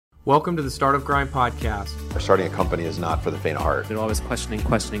Welcome to the Startup Grind podcast. Starting a company is not for the faint of heart. They're always questioning,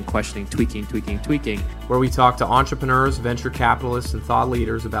 tweaking. Where we talk to entrepreneurs, venture capitalists, and thought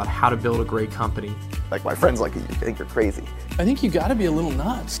leaders about how to build a great company. Like my friends like you think you're crazy. I think you gotta be a little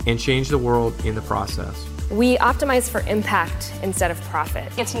nuts. And change the world in the process. We optimize for impact instead of profit.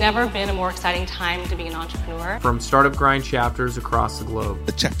 It's never been a more exciting time to be an entrepreneur. From Startup Grind chapters across the globe.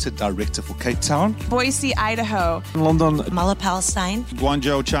 The chapter director for Cape Town, Boise, Idaho, London, Mala, Palestine,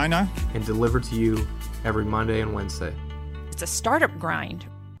 Guangzhou, China, and delivered to you every Monday and Wednesday. It's a startup grind.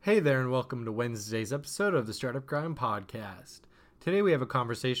 Hey there, and welcome to Wednesday's episode of the Startup Grind podcast. Today we have a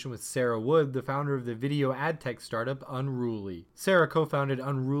conversation with Sarah Wood, the founder of the video ad tech startup Unruly. Sarah co-founded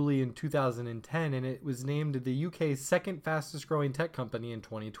Unruly in 2010, and it was named the UK's second fastest growing tech company in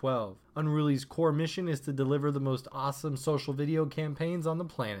 2012. Unruly's core mission is to deliver the most awesome social video campaigns on the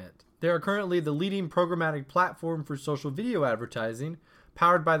planet. They are currently the leading programmatic platform for social video advertising,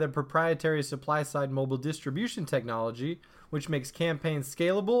 powered by their proprietary supply-side mobile distribution technology, which makes campaigns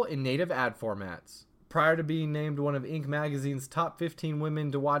scalable in native ad formats. Prior to being named one of Inc. magazine's top 15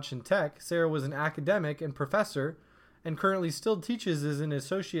 women to watch in tech, Sarah was an academic and professor, and currently still teaches as an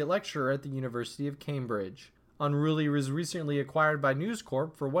associate lecturer at the University of Cambridge. Unruly was recently acquired by News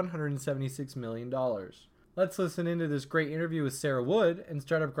Corp for $176 million. Let's listen into this great interview with Sarah Wood and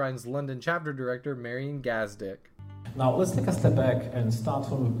Startup Grind's London chapter director, Marian Gazdick. Now, let's take a step back and start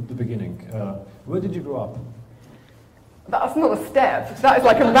from the beginning. Where did you grow up? That's not a step, that is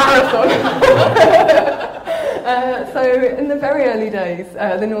like a marathon. So in the very early days,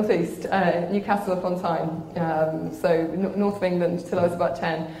 the northeast, Newcastle upon Tyne, so north of England till I was about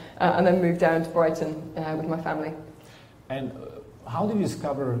 10, and then moved down to Brighton with my family. And how did you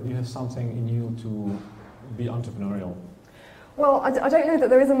discover you have something in you to be entrepreneurial? Well, I don't know that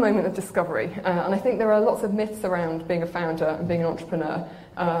there is a moment of discovery, and I think there are lots of myths around being a founder and being an entrepreneur,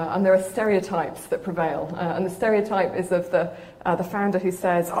 and there are stereotypes that prevail, and the stereotype is of the founder who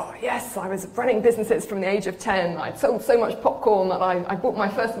says, oh yes, I was running businesses from the age of 10, I'd sold so much popcorn that I bought my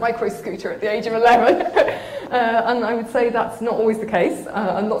first micro scooter at the age of 11, and I would say that's not always the case,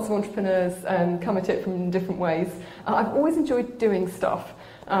 and lots of entrepreneurs come at it from different ways. I've always enjoyed doing stuff.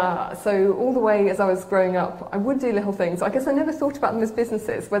 So all the way as I was growing up, I would do little things. I guess I never thought about them as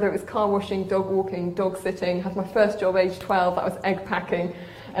businesses, whether it was car washing, dog walking, dog sitting. Had my first job age 12, that was egg packing.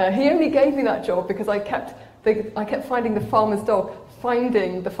 He only gave me that job because I kept finding the farmer's dog.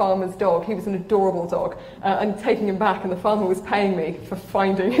 He was an adorable dog, and taking him back, and the farmer was paying me for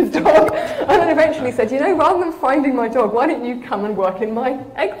finding his dog. And then eventually said, rather than finding my dog, why don't you come and work in my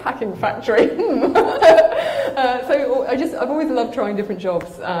egg packing factory? So I've always loved trying different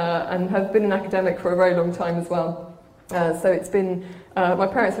jobs, and have been an academic for a very long time as well. So it's been, my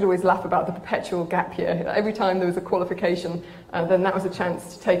parents would always laugh about the perpetual gap year. Every time there was a qualification, then that was a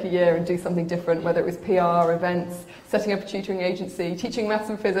chance to take a year and do something different, whether it was PR, events, setting up a tutoring agency, teaching maths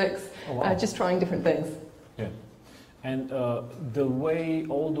and physics, just trying different things. Yeah. And all the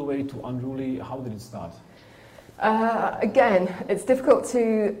way to Unruly, how did it start? Again, it's difficult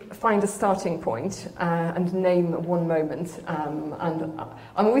to find a starting point and name one moment. And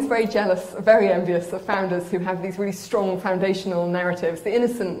I'm always very jealous, very envious of founders who have these really strong foundational narratives. The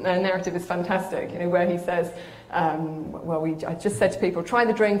Innocent narrative is fantastic, where he says, I just said to people, try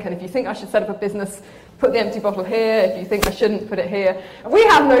the drink, and if you think I should set up a business, put the empty bottle here. If you think I shouldn't, put it here. We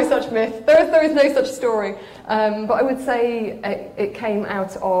have no such myth. There is no such story. But I would say it came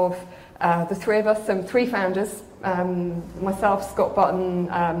out of the three of us, three founders, myself, Scott Button,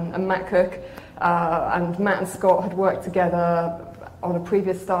 and Matt Cook, and Matt and Scott had worked together on a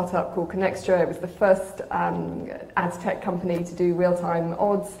previous startup called Connextra. It was the first ad tech company to do real-time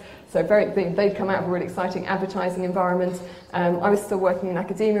odds, so they'd come out of a really exciting advertising environment. I was still working in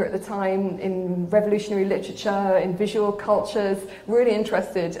academia at the time, in revolutionary literature, in visual cultures, really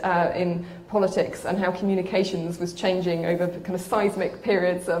interested in politics and how communications was changing over kind of seismic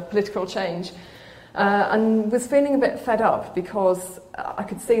periods of political change. And was feeling a bit fed up because I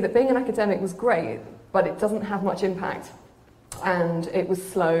could see that being an academic was great, but it doesn't have much impact. And it was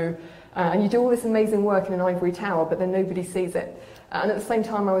slow. And you do all this amazing work in an ivory tower, but then nobody sees it. And at the same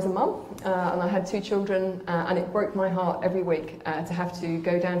time, I was a mum, and I had two children, and it broke my heart every week to have to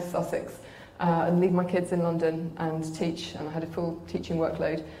go down to Sussex and leave my kids in London and teach, and I had a full teaching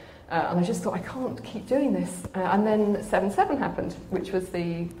workload. And I just thought, I can't keep doing this. And then 7/7 happened, which was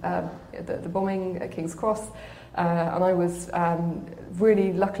the bombing at King's Cross. And I was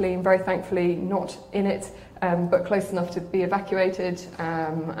really luckily and very thankfully not in it, but close enough to be evacuated,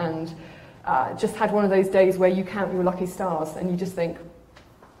 and just had one of those days where you count your lucky stars and you just think,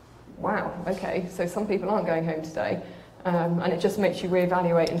 wow, okay, so some people aren't going home today. And it just makes you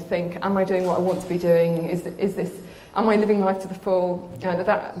reevaluate and think, am I doing what I want to be doing? Am I living life to the full? And at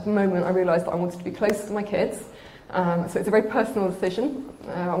that moment I realised that I wanted to be close to my kids. So it's a very personal decision.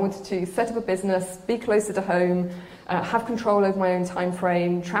 I wanted to set up a business, be closer to home, have control over my own time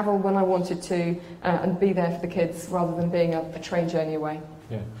frame, travel when I wanted to, and be there for the kids rather than being a train journey away.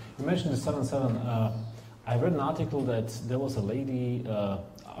 Yeah, you mentioned the 7-7. I read an article that there was a lady, a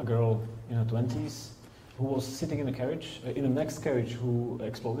girl in her 20s, who was sitting in a carriage, in the next carriage, who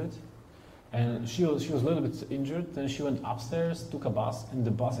exploded. And she was a little bit injured. Then she went upstairs, took a bus, and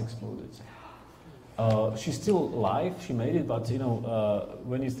the bus exploded. She's still alive, she made it, but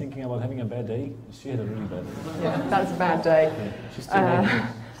when you're thinking about having a bad day, she had a really bad day. Yeah, that's a bad day. Yeah, she's still made it.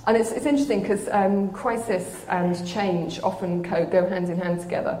 And it's interesting because crisis and change often go hand in hand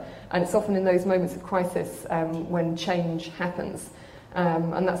together. And it's often in those moments of crisis when change happens.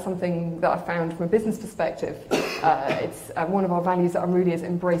 And that's something that I found from a business perspective. It's one of our values at Unruly is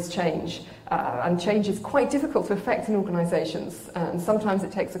embrace change. And change is quite difficult to affect in organisations. And sometimes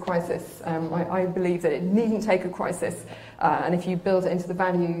it takes a crisis. I believe that it needn't take a crisis. And if you build it into the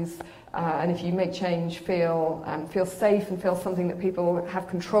values, and if you make change feel safe and feel something that people have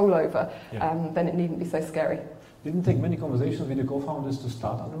control over, then it needn't be so scary. Didn't take many conversations with the co-founders to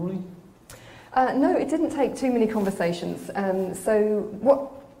start Unruly? No, it didn't take too many conversations. Most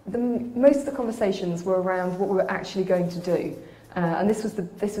of the conversations were around what we were actually going to do. And this was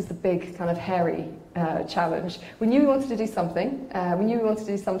the big kind of hairy challenge. We knew we wanted to do something.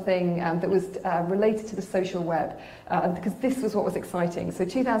 That was related to the social web, because this was what was exciting. So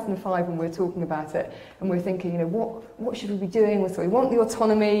 2005, when we were talking about it, and we were thinking, what should we be doing? So we want the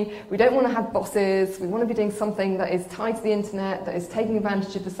autonomy. We don't want to have bosses. We want to be doing something that is tied to the internet, that is taking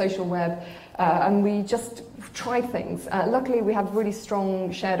advantage of the social web. And we just tried things. Luckily, we have a really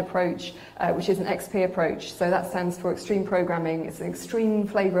strong shared approach, which is an XP approach. So that stands for extreme programming. It's an extreme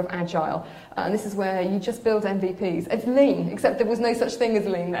flavour of agile. And this is where you just build MVPs. It's lean, except there was no such thing as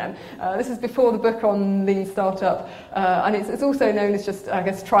lean then. This is before the book on lean startup. And it's also known as just, I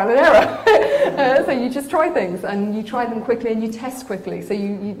guess, trial and error. So you just try things, and you try them quickly, and you test quickly. So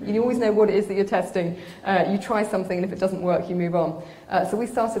you always know what it is that you're testing. You try something, and if it doesn't work, you move on. So we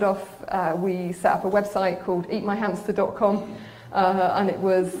started off, we set up a website called eatmyhamster.com. And it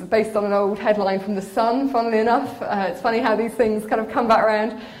was based on an old headline from The Sun, funnily enough. It's funny how these things kind of come back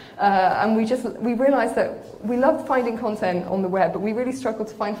around. And we realised that we loved finding content on the web, but we really struggled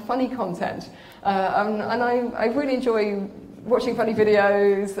to find funny content. And I really enjoy watching funny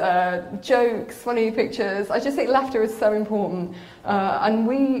videos, jokes, funny pictures. I just think laughter is so important. And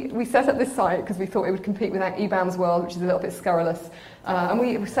we set up this site because we thought it would compete with eBAM's World, which is a little bit scurrilous. And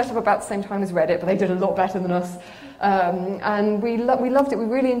we set up about the same time as Reddit, but they did a lot better than us. And we loved it, we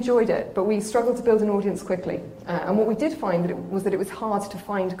really enjoyed it, but we struggled to build an audience quickly. And what we did find was that it was hard to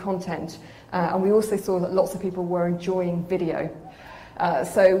find content. And we also saw that lots of people were enjoying video.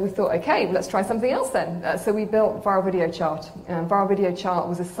 So we thought, okay, let's try something else then. So we built Viral Video Chart. Viral Video Chart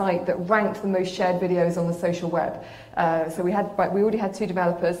was a site that ranked the most shared videos on the social web. So we already had 2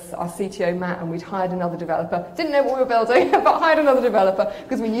 developers, our CTO Matt, and we'd hired another developer. Didn't know what we were building, but hired another developer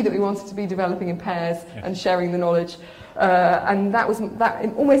because we knew that we wanted to be developing in pairs and sharing the knowledge. And that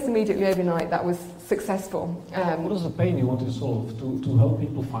almost immediately overnight, that was successful. What was the pain you wanted to solve? To help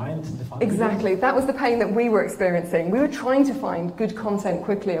people find the fun? Exactly, that was the pain that we were experiencing. We were trying to find good content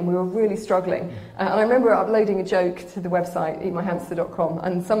quickly, and we were really struggling. And I remember uploading a joke to the website, eatmyhamster.com,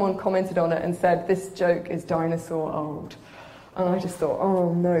 and someone commented on it and said, "This joke is dinosaur old." And I just thought,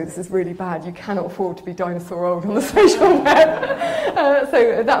 oh no, this is really bad. You cannot afford to be dinosaur old on the social web.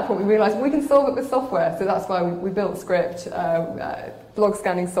 So at that point we realised we can solve it with software. So that's why we built Script, blog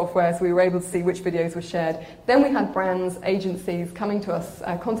scanning software, so we were able to see which videos were shared. Then we had brands, agencies coming to us,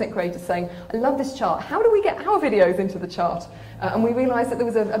 content creators saying, I love this chart. How do we get our videos into the chart? And we realised that there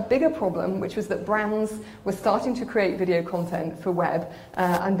was a bigger problem, which was that brands were starting to create video content for web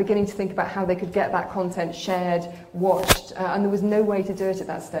and beginning to think about how they could get that content shared, watched, and there was no way to do it at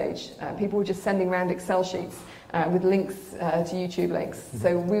that stage. People were just sending around Excel sheets with links to YouTube links.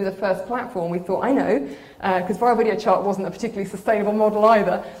 So we were the first platform. We thought, I know, because Viral Video Chart wasn't a particularly sustainable model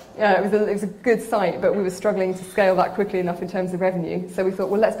either. It was a good site, but we were struggling to scale that quickly enough in terms of revenue. So we thought,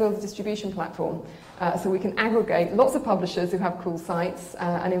 well, let's build a distribution platform. So we can aggregate lots of publishers who have cool sites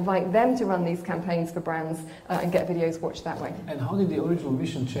and invite them to run these campaigns for brands and get videos watched that way. And how did the original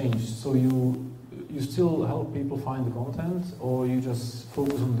mission change? So you still help people find the content, or you just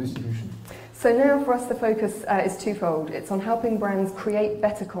focus on distribution? So now for us the focus is twofold. It's on helping brands create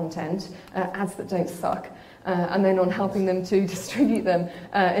better content, ads that don't suck, and then on helping them to distribute them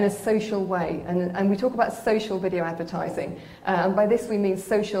in a social way. And we talk about social video advertising. And by this we mean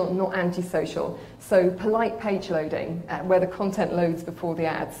social, not anti-social. So polite page loading, where the content loads before the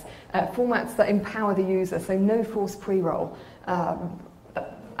ads. Formats that empower the user, so no forced pre-roll.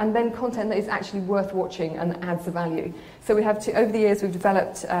 And then content that is actually worth watching and adds the value. So we have over the years we've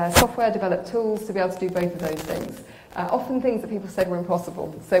developed software, developed tools to be able to do both of those things. Often things that people said were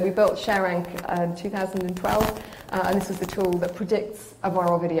impossible. So we built ShareRank in 2012, and this was the tool that predicts a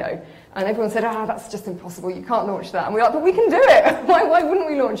viral video. And everyone said, that's just impossible, you can't launch that. And we're like, but we can do it! Why wouldn't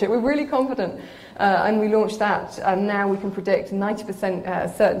we launch it? We're really confident. And we launched that, and now we can predict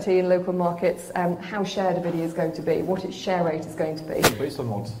 90% certainty in local markets how shared a video is going to be, what its share rate is going to be. Based on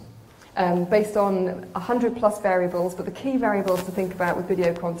what? Based on 100 plus variables, but the key variables to think about with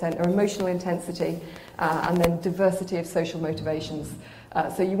video content are emotional intensity and then diversity of social motivations.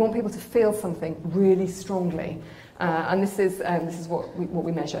 So you want people to feel something really strongly. And this is what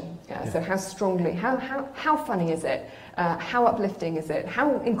we measure. So how strongly, how funny is it? How uplifting is it?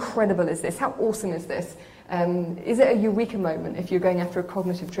 How incredible is this? How awesome is this? Is it a eureka moment if you're going after a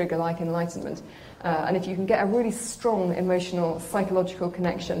cognitive trigger like enlightenment? And if you can get a really strong emotional, psychological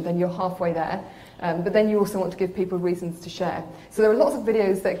connection, then you're halfway there. But then you also want to give people reasons to share. So there are lots of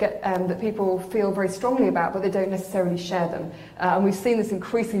videos that that people feel very strongly about, but they don't necessarily share them. And we've seen this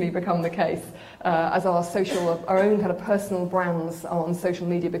increasingly become the case as our own kind of personal brands on social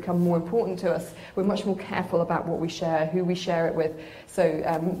media become more important to us. We're much more careful about what we share, who we share it with. So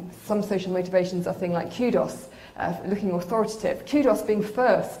some social motivations are things like kudos, looking authoritative, kudos being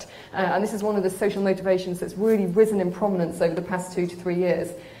first. And this is one of the social motivations that's really risen in prominence over the past 2 to 3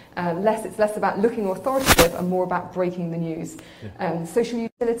 years. It's less about looking authoritative and more about breaking the news. Social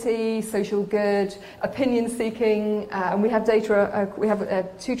utility, social good, opinion seeking, and we have data. We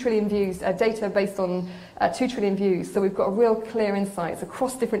have 2 trillion views, data based on 2 trillion views. So we've got a real clear insights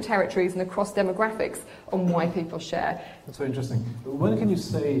across different territories and across demographics on why people share. That's very interesting. When can you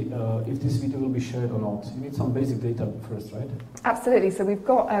say if this video will be shared or not? You need some basic data first, right? Absolutely. So we've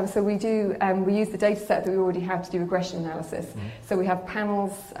got. We use the data set that we already have to do regression analysis. So we have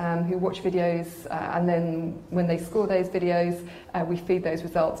panels who watch videos, and then when they score those videos, we feed those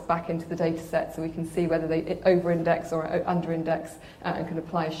results back into the data set so we can see whether they over-index or under-index and can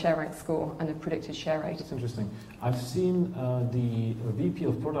apply a ShareRank score and a predicted share rate. That's interesting. I've seen the VP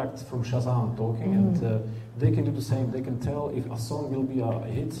of product from Shazam talking, and they can do the same. They can tell if a song will be a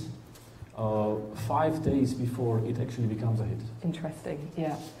hit 5 days before it actually becomes a hit. Interesting,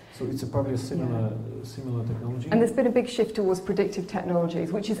 yeah. So it's probably a similar technology. And there's been a big shift towards predictive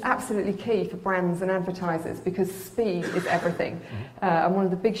technologies, which is absolutely key for brands and advertisers because speed is everything. And one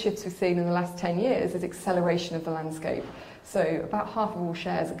of the big shifts we've seen in the last 10 years is acceleration of the landscape. So about half of all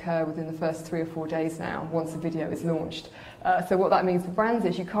shares occur within the first 3 or 4 days now, once a video is launched. So what that means for brands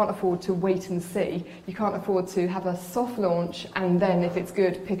is you can't afford to wait and see. You can't afford to have a soft launch and then, if it's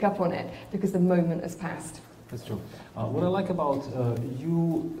good, pick up on it because the moment has passed. That's true. What I like about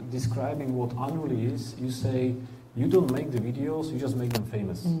you describing what Unruly is, you say you don't make the videos, you just make them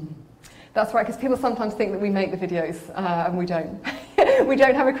famous. That's right, because people sometimes think that we make the videos, and we don't. We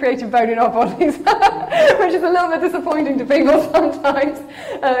don't have a creative bone in our bodies, which is a little bit disappointing to people sometimes.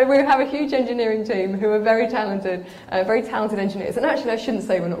 We have a huge engineering team who are very talented engineers. And actually, I shouldn't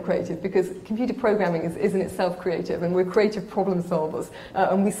say we're not creative, because computer programming is in itself creative, and we're creative problem solvers,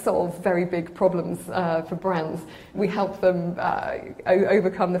 and we solve very big problems for brands. We help them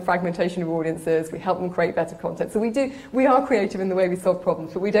overcome the fragmentation of audiences. We help them create better content. So we are creative in the way we solve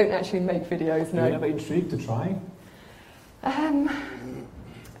problems, but we don't actually make videos. No. Are you ever intrigued to try?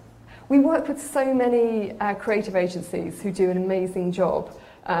 We work with so many creative agencies who do an amazing job,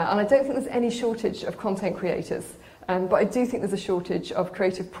 and I don't think there's any shortage of content creators, but I do think there's a shortage of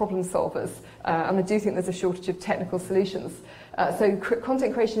creative problem solvers, and I do think there's a shortage of technical solutions. So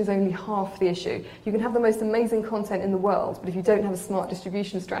content creation is only half the issue. You can have the most amazing content in the world, but if you don't have a smart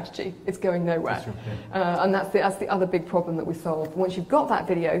distribution strategy, it's going nowhere. That's true, yeah. And that's the other big problem that we solve. Once you've got that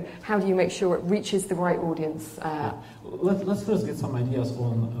video, how do you make sure it reaches the right audience? Let's first get some ideas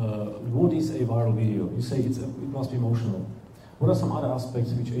on what is a viral video. You say it must be emotional. What are some other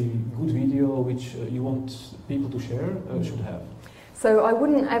aspects which a good video, which you want people to share, should have? So I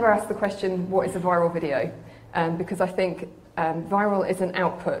wouldn't ever ask the question, what is a viral video? Because I think viral is an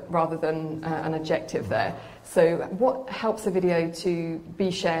output rather than an adjective there. So what helps a video to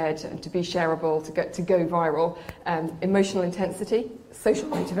be shared and to be shareable, to go viral? Emotional intensity. social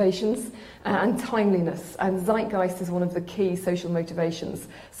motivations and timeliness. And zeitgeist is one of the key social motivations.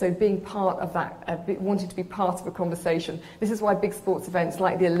 So being part of that, wanting to be part of a conversation. This is why big sports events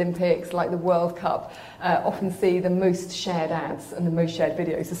like the Olympics, like the World Cup, often see the most shared ads and the most shared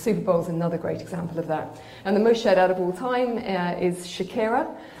videos. The Super Bowl is another great example of that. And the most shared ad of all time is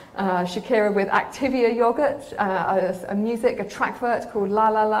Shakira. Shakira with Activia yogurt, a track vert called La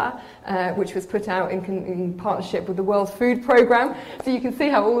La La, which was put out in partnership with the World Food Programme. So you can see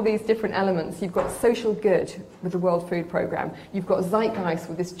how all these different elements, you've got social good with the World Food Programme, you've got zeitgeist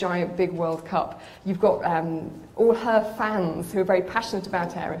with this giant big World Cup, you've got all her fans who are very passionate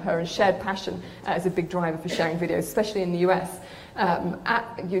about her and shared passion is a big driver for sharing videos, especially in the US.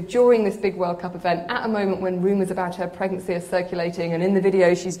 During this big World Cup event, at a moment when rumours about her pregnancy are circulating, and in the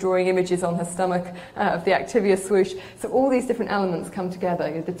video she's drawing images on her stomach of the Activia swoosh. So all these different elements come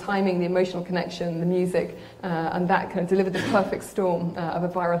together, the timing, the emotional connection, the music, and that kind of delivered the perfect storm of a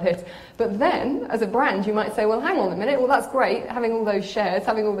viral hit. But then, as a brand, you might say, well, hang on a minute, well, that's great, having all those shares,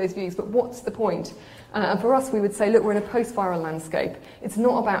 having all those views, but what's the point? And for us, we would say, look, we're in a post-viral landscape. It's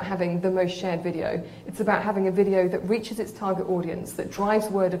not about having the most shared video. It's about having a video that reaches its target audience, that drives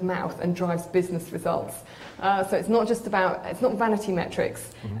word of mouth and drives business results. So it's not vanity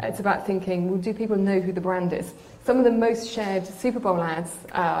metrics. Mm-hmm. It's about thinking, well, do people know who the brand is? Some of the most shared Super Bowl ads,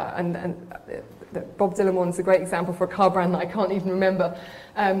 Bob Dylan one's a great example for a car brand that I can't even remember,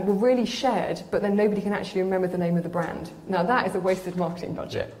 were really shared, but then nobody can actually remember the name of the brand. Now that is a wasted marketing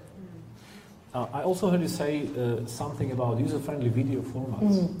budget. I also heard you say something about user-friendly video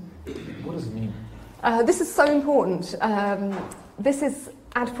formats. What does it mean? This is so important. This is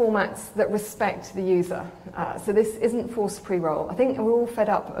ad formats that respect the user. So this isn't forced pre-roll. I think we're all fed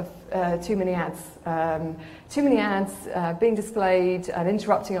up of too many ads. Being displayed and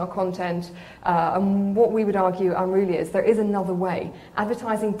interrupting our content. And what we would argue unruly is there is another way.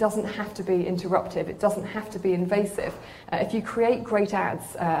 Advertising doesn't have to be interruptive. It doesn't have to be invasive. If you create great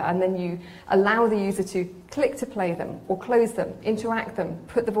ads and then you allow the user to click to play them or close them, interact them,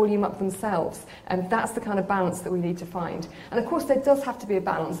 put the volume up themselves, and that's the kind of balance that we need to find. And of course there does have to be a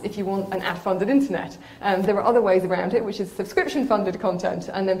balance if you want an ad-funded internet. There are other ways around it, which is subscription-funded content,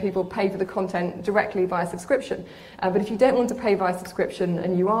 and then people pay for the content directly via subscription. But if you don't want to pay via subscription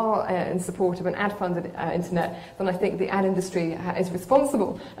and you are in support of an ad-funded internet, then I think the ad industry is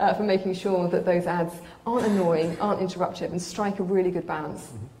responsible for making sure that those ads aren't annoying, aren't interruptive, and strike a really good balance.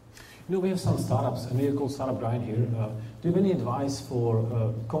 Mm-hmm. You know, we have some startups, and we are called Startup Grind here. Do you have any advice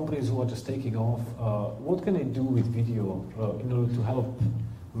for companies who are just taking off? What can they do with video in order to help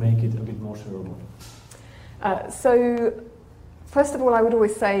make it a bit more shareable? So, first of all, I would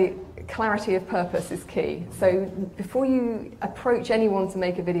always say clarity of purpose is key. So before you approach anyone to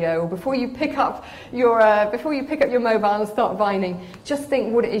make a video, or before you pick up your mobile and start vining, just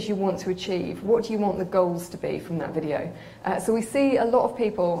think what it is you want to achieve. What do you want the goals to be from that video? So we see a lot of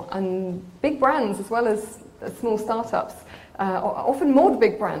people, and big brands as well as small startups, often more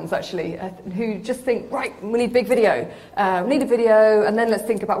big brands actually, who just think, right, we need big video. We need a video, and then let's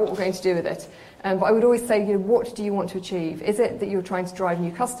think about what we're going to do with it. But I would always say, what do you want to achieve? Is it that you're trying to drive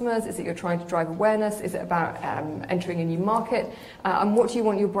new customers? Is it you're trying to drive awareness? Is it about entering a new market? And what do you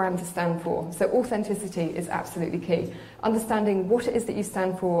want your brand to stand for? So authenticity is absolutely key. Understanding what it is that you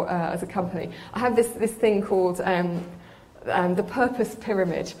stand for as a company. I have this thing called the purpose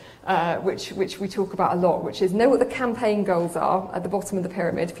pyramid, which we talk about a lot, which is know what the campaign goals are at the bottom of the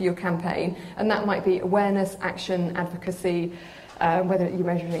pyramid for your campaign, and that might be awareness, action, advocacy, whether you're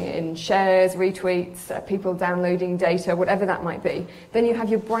measuring it in shares, retweets, people downloading data, whatever that might be. Then you have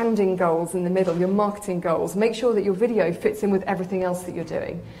your branding goals in the middle, your marketing goals. Make sure that your video fits in with everything else that you're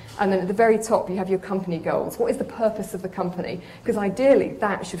doing. And then at the very top, you have your company goals. What is the purpose of the company? Because ideally,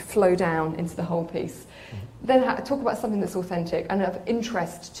 that should flow down into the whole piece. Then talk about something that's authentic and of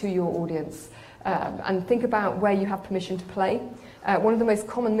interest to your audience. And think about where you have permission to play. One of the most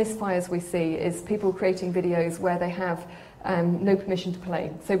common misfires we see is people creating videos where they have no permission to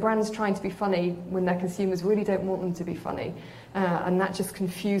play. So brands trying to be funny when their consumers really don't want them to be funny, and that just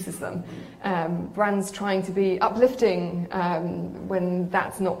confuses them. Brands trying to be uplifting when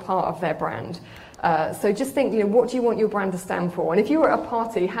that's not part of their brand. So just think, what do you want your brand to stand for? And if you were at a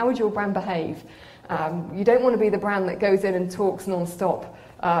party, how would your brand behave? You don't want to be the brand that goes in and talks non-stop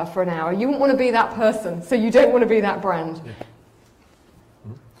for an hour. You wouldn't want to be that person, so you don't want to be that brand. Yeah.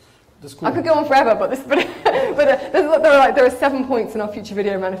 Cool. I could go on forever, but But there are 7 points in our future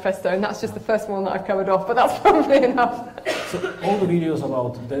video manifesto, and that's just the first one that I've covered off, but that's probably enough. So all the videos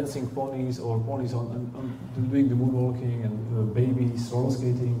about dancing ponies or ponies on doing the moonwalking and babies roller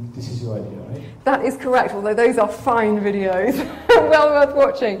skating, this is your idea, right? That is correct, although those are fine videos, well worth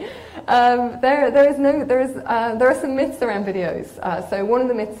watching. There are some myths around videos. So one of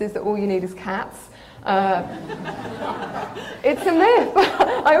the myths is that all you need is cats. It's a myth.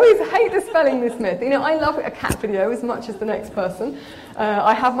 I always hate dispelling this myth. You know, I love a cat video as much as the next person.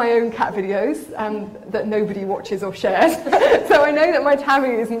 I have my own cat videos that nobody watches or shares. So I know that my tabby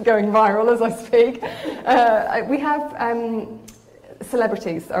isn't going viral as I speak. We have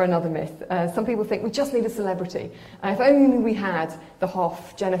celebrities are another myth. Some people think we just need a celebrity. If only we had the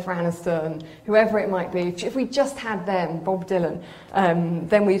Hoff, Jennifer Aniston, whoever it might be, if we just had them, Bob Dylan,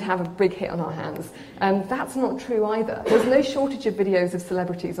 then we'd have a big hit on our hands. That's not true either. There's no shortage of videos of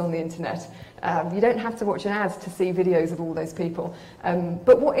celebrities on the internet. You don't have to watch an ad to see videos of all those people.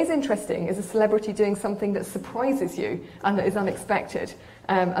 But what is interesting is a celebrity doing something that surprises you and that is unexpected.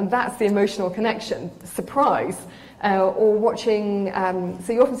 And that's the emotional connection, surprise. Or watching,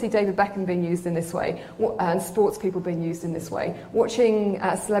 so you often see David Beckham being used in this way, and sports people being used in this way. Watching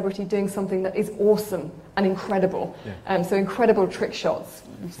a celebrity doing something that is awesome and incredible. Yeah. So incredible trick shots.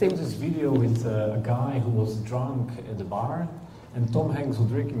 There was this video with a guy who was drunk at the bar, and Tom Hanks was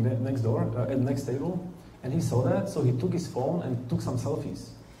drinking next door, at the next table, and he saw that, so he took his phone and took some selfies.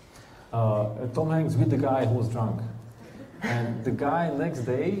 Tom Hanks with the guy who was drunk. And the guy next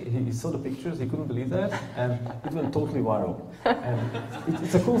day, he saw the pictures, he couldn't believe that, and it went totally viral. And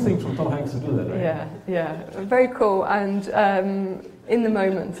it's a cool thing from Tom Hanks to do that, right? Yeah, very cool and in the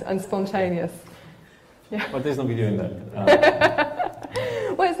moment and spontaneous. Yeah. But there's no video in that.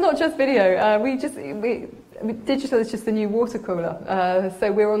 Well, it's not just video. Digital is just the new water cooler.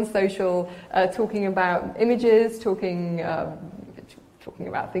 So we're on social talking about images, talking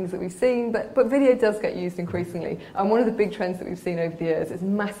about things that we've seen, but video does get used increasingly. And one of the big trends that we've seen over the years is a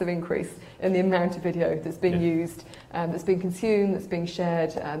massive increase in the amount of video that's being used, that's being consumed, that's being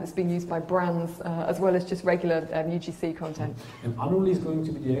shared, that's being used by brands, as well as just regular UGC content. And Unruly is going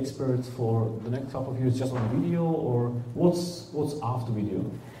to be the expert for the next couple of years just on video, or what's after video?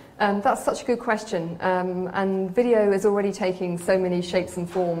 That's such a good question, and video is already taking so many shapes and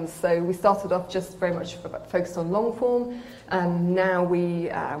forms. So we started off just very much focused on long form. Now we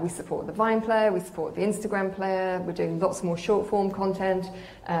support the Vine player, we support the Instagram player. We're doing lots more short form content,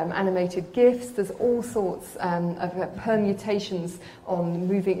 animated GIFs. There's all sorts of permutations on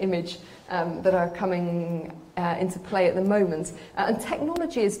moving image that are coming into play at the moment. And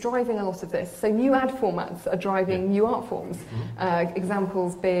technology is driving a lot of this. So new ad formats are driving new art forms.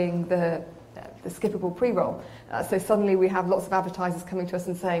 Examples being the skippable pre-roll. So suddenly we have lots of advertisers coming to us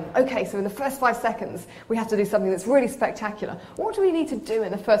and saying, okay, so in the first 5 seconds, we have to do something that's really spectacular. What do we need to do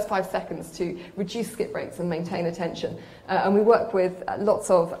in the first 5 seconds to reduce skip rates and maintain attention? And we work with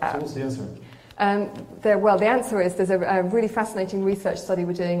lots of... so what's the answer? The answer is there's a really fascinating research study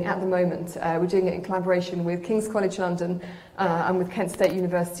we're doing at the moment. We're doing it in collaboration with King's College London and with Kent State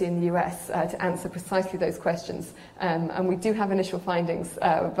University in the US to answer precisely those questions. And we do have initial findings,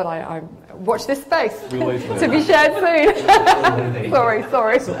 but I watch this space to be shared soon.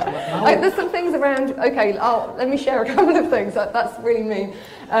 sorry. So there's some things around, okay, let me share a couple of things. That's really mean.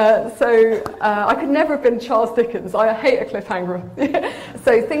 I could never have been Charles Dickens. I hate a cliffhanger.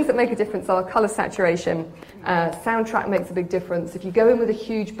 So things that make a difference are colour saturation. Soundtrack makes a big difference. If you go in with a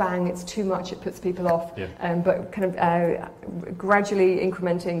huge bang, it's too much, it puts people off. But kind of gradually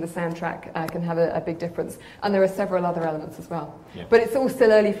incrementing the soundtrack can have a big difference. And there are several other elements as well. But it's all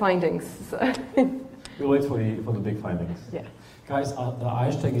still early findings. So. We'll wait for the big findings. Yeah. Guys, the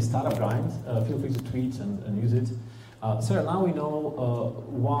hashtag is StartupGrind. Feel free to tweet and use it. Sarah, now we know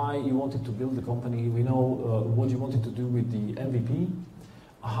why you wanted to build the company. We know what you wanted to do with the MVP.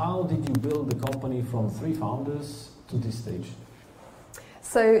 How did you build the company from 3 founders to this stage?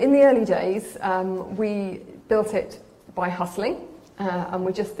 So in the early days, we built it by hustling, and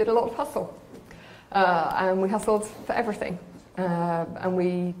we just did a lot of hustle. And we hustled for everything, and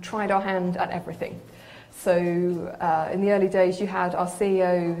we tried our hand at everything. So in the early days, you had our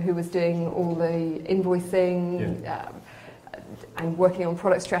CEO who was doing all the invoicing and working on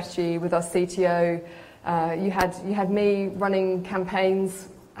product strategy with our CTO. You had me running campaigns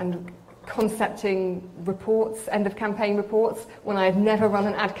and concepting reports, end of campaign reports, when I had never run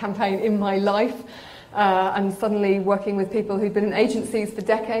an ad campaign in my life. And suddenly working with people who'd been in agencies for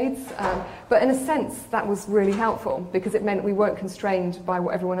decades. But in a sense, that was really helpful because it meant we weren't constrained by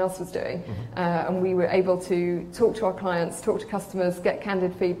what everyone else was doing. And we were able to talk to our clients, talk to customers, get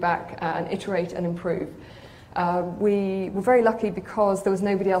candid feedback, and iterate and improve. We were very lucky because there was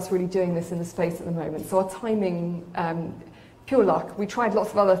nobody else really doing this in the space at the moment. So our timing, pure luck. We tried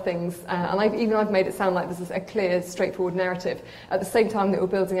lots of other things, and I've made it sound like this is a clear, straightforward narrative. At the same time that we're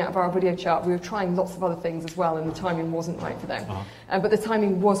building out our video chart, we were trying lots of other things as well, and the timing wasn't right for them. But the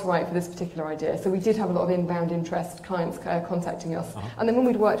timing was right for this particular idea. So we did have a lot of inbound interest, clients contacting us. And then when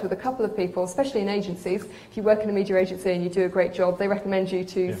we'd worked with a couple of people, especially in agencies, if you work in a media agency and you do a great job, they recommend you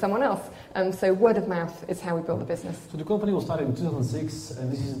to someone else. So word of mouth is how we built the business. So the company was started in 2006,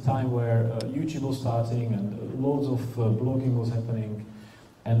 and this is a time where YouTube was starting and loads of blogging was happening.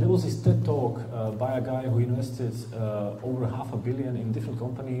 And there was this TED talk by a guy who invested over $500 million in different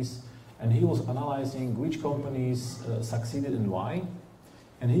companies, and he was analyzing which companies succeeded and why.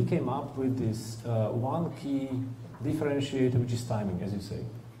 And he came up with this one key differentiator, which is timing, as you say.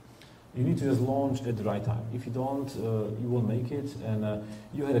 You need to just launch at the right time. If you don't, you won't make it, and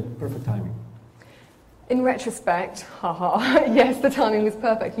you had a perfect timing. In retrospect, yes, the timing was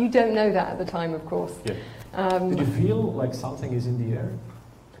perfect. You don't know that at the time, of course. Yeah. Did you feel like something is in the air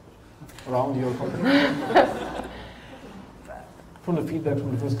around your company? From the feedback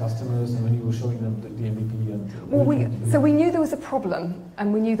from the first customers and when you were showing them the MVP and... So we knew there was a problem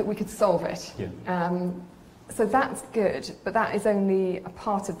and we knew that we could solve it. Yeah. So that's good, but that is only a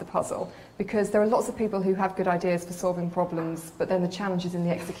part of the puzzle because there are lots of people who have good ideas for solving problems, but then the challenge is in the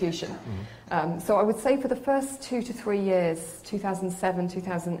execution. So I would say for the first 2 to 3 years, 2007,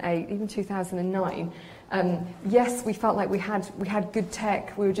 2008, even 2009, yes, we felt like we had good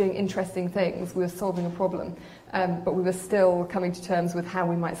tech, we were doing interesting things, we were solving a problem, but we were still coming to terms with how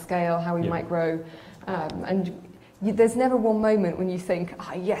we might scale, how we might grow. There's never one moment when you think,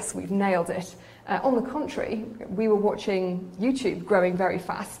 yes, we've nailed it. On the contrary, we were watching YouTube growing very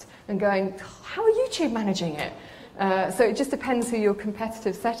fast and going, how are YouTube managing it? So it just depends who your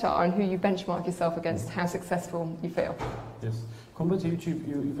competitive set are and who you benchmark yourself against, how successful you feel. Yes. Compared to YouTube,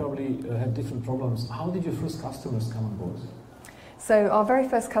 you probably had different problems. How did your first customers come on board? So our very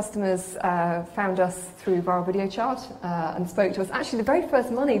first customers found us through Viral Video Chart and spoke to us. Actually, the very first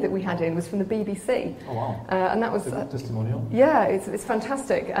money that we had in was from the BBC. Oh wow! And that was a good testimonial. Yeah, it's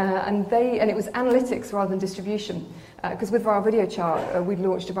fantastic. And it was analytics rather than distribution. Because with Viral Video Chart, we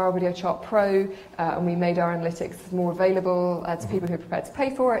launched a Viral Video Chart Pro, and we made our analytics more available to people who are prepared to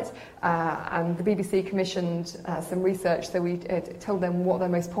pay for it. And the BBC commissioned some research, so we told them what their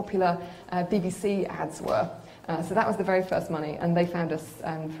most popular BBC ads were. So that was the very first money, and they found us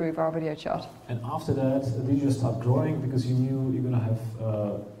through Viral Video Chart. And after that, did you just start growing because you knew you're going to have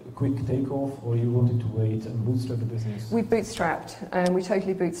a quick takeoff, or you wanted to wait and bootstrap the business? We bootstrapped, and we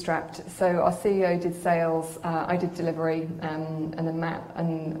totally bootstrapped. So our CEO did sales, I did delivery, and then Matt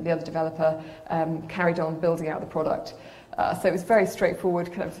and the other developer carried on building out the product. So it was very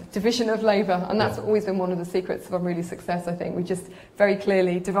straightforward kind of division of labour, and that's always been one of the secrets of Unruly's success, I think. We just very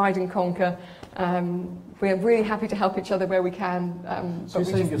clearly divide and conquer. We're really happy to help each other where we can. So you're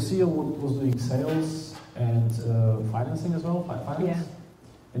saying your CEO was doing sales and financing as well? Finance? Yeah.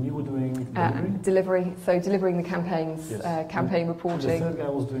 And you were doing delivery? Delivery, so delivering the campaigns, campaign reporting. And the third guy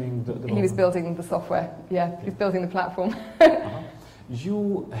was doing the He was building the software, he was building the platform.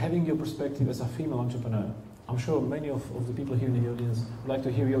 You, having your perspective as a female entrepreneur, I'm sure many of the people here in the audience would like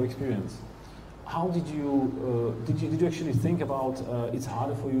to hear your experience. How did you did you actually think about it's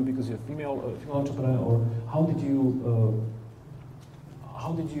harder for you because you're a female entrepreneur, or how did you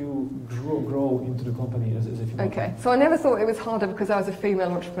grow into the company as a female? Okay, so I never thought it was harder because I was a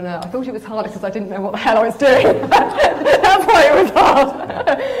female entrepreneur. I thought it was harder because I didn't know what the hell I was doing. That's why it was hard.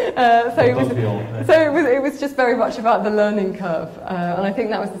 It was just very much about the learning curve, and I think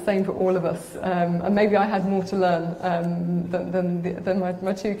that was the same for all of us. And maybe I had more to learn than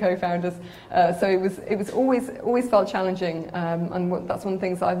my two co-founders. So it was always felt challenging, and that's one of the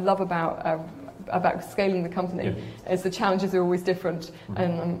things that I love about scaling the company is the challenges are always different,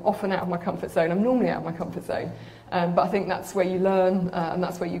 and I'm often out of my comfort zone. I'm normally out of my comfort zone, but I think that's where you learn and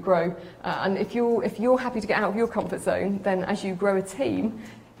that's where you grow. And if you're happy to get out of your comfort zone, then as you grow a team,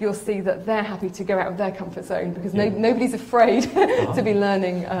 you'll see that they're happy to go out of their comfort zone because nobody's afraid to be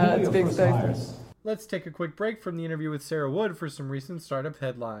learning, to be exposed. Let's take a quick break from the interview with Sarah Wood for some recent startup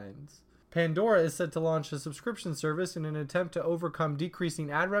headlines. Pandora is set to launch a subscription service in an attempt to overcome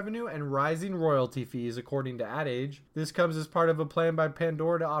decreasing ad revenue and rising royalty fees, according to Ad Age. This comes as part of a plan by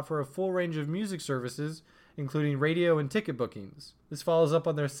Pandora to offer a full range of music services including radio and ticket bookings. This follows up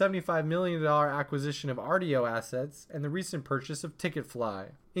on their $75 million acquisition of RDO assets and the recent purchase of Ticketfly.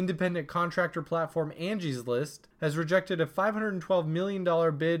 Independent contractor platform Angie's List has rejected a $512 million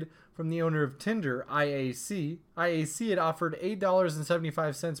bid from the owner of Tinder, IAC. IAC had offered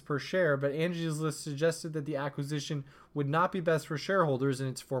 $8.75 per share, but Angie's List suggested that the acquisition would not be best for shareholders in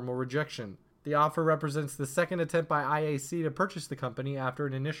its formal rejection. The offer represents the second attempt by IAC to purchase the company after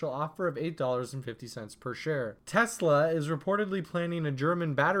an initial offer of $8.50 per share. Tesla is reportedly planning a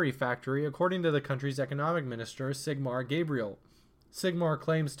German battery factory, according to the country's economic minister, Sigmar Gabriel. Sigmar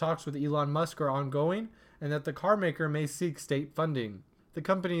claims talks with Elon Musk are ongoing and that the car maker may seek state funding. The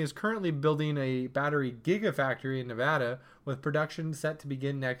company is currently building a battery gigafactory in Nevada, with production set to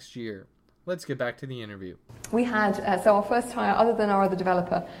begin next year. Let's get back to the interview. We had, so our first hire, other than our other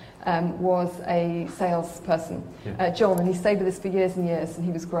developer, was a salesperson, John, and he stayed with us for years and years, and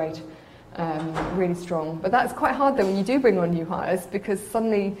he was great, really strong. But that's quite hard though when you do bring on new hires, because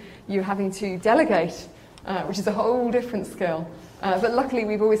suddenly you're having to delegate, which is a whole different skill. But luckily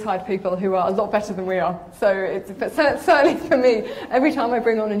we've always hired people who are a lot better than we are. So certainly for me, every time I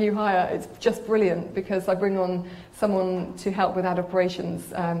bring on a new hire, it's just brilliant, because I bring on someone to help with ad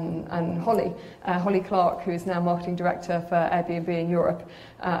operations, and Holly Clark, who is now marketing director for Airbnb in Europe.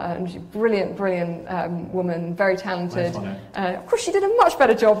 And she's a brilliant woman, very talented. Of course, she did a much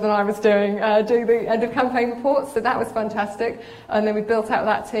better job than I was doing the end of campaign reports, so that was fantastic. And then we built out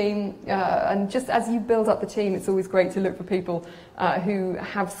that team, and just as you build up the team, it's always great to look for people who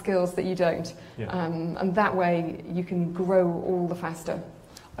have skills that you don't. And that way you can grow all the faster.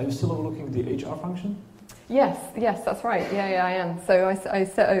 Are you still overlooking the HR function? Yes, that's right. Yeah, I am. So I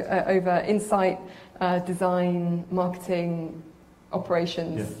set over insight, design, marketing,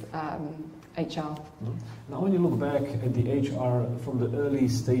 operations, HR. Mm-hmm. Now, when you look back at the HR from the early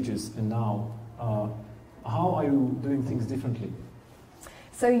stages and now, how are you doing things differently?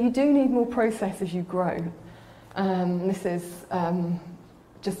 So you do need more process as you grow. This is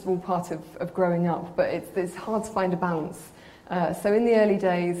just all part of growing up, but it's hard to find a balance. So in the early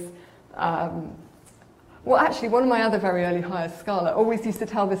days, well, actually, one of my other very early hires, Scarlett, always used to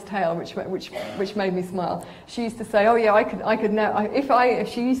tell this tale, which made me smile. She used to say, "Oh yeah, I could know." If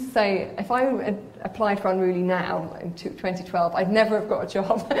she used to say, if I had applied for Unruly now in 2012, I'd never have got a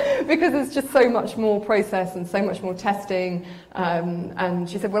job because there's just so much more process and so much more testing. And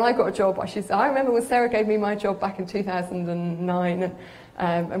she said, when I got a job, I remember when Sarah gave me my job back in 2009.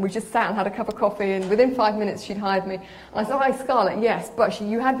 And we just sat and had a cup of coffee, and within 5 minutes she'd hired me. And I said, "Hi, Scarlett, yes, but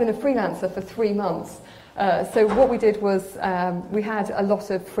you had been a freelancer for 3 months." So what we did was we had a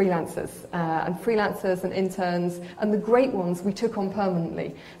lot of freelancers and interns, and the great ones we took on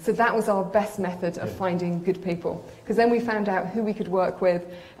permanently. So that was our best method of finding good people, because then we found out who we could work with,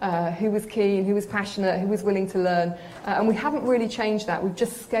 who was keen, who was passionate, who was willing to learn, and we haven't really changed that. We've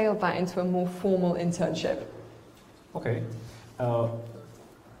just scaled that into a more formal internship. Okay.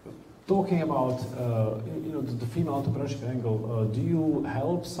 Talking about the female entrepreneurship angle, do you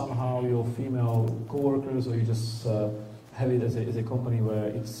help somehow your female co-workers, or you just have it as a company where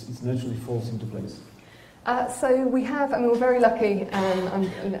it's naturally falls into place? So we have, we're very lucky,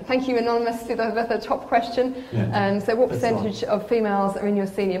 thank you Anonymous for the top question. So what percentage of females are in your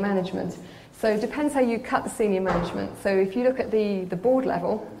senior management? So it depends how you cut the senior management. So if you look at the board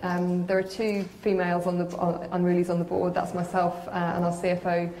level, there are 2 females on the Unruly's on the board. That's myself and our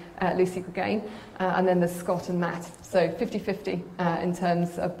CFO, Lucy Cregane, and then there's Scott and Matt. So 50-50 in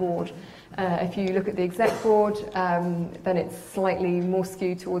terms of board. If you look at the exec board, then it's slightly more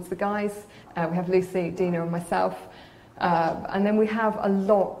skewed towards the guys. We have Lucy, Dina, and myself. And then we have a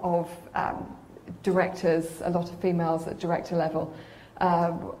lot of directors, a lot of females at director level.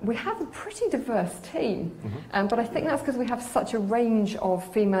 We have a pretty diverse team, but I think that's because we have such a range of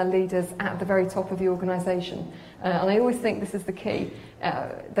female leaders at the very top of the organisation. And I always think this is the key,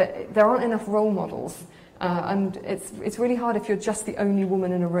 that there aren't enough role models. And it's really hard if you're just the only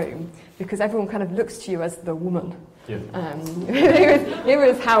woman in a room, because everyone kind of looks to you as the woman. Here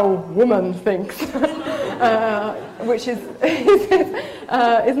is how woman thinks, which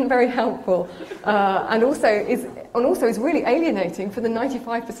isn't very helpful, and also is really alienating for the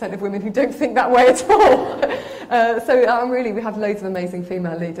 95% of women who don't think that way at all. So we have loads of amazing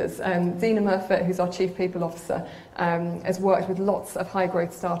female leaders. Dina Murfitt, who's our Chief People Officer, has worked with lots of high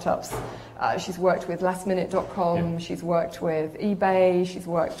growth startups. She's worked with lastminute.com, she's worked with eBay, she's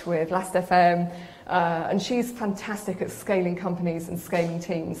worked with Last.fm. And she's fantastic at scaling companies and scaling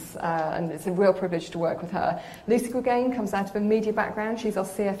teams, and it's a real privilege to work with her. Lucy Cregane comes out of a media background. She's our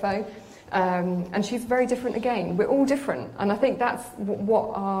CFO. And she's very different again. We're all different. And I think that's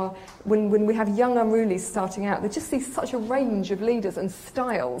when we have young Unrulies starting out, they just see such a range of leaders and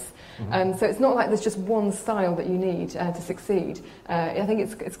styles. So it's not like there's just one style that you need to succeed. I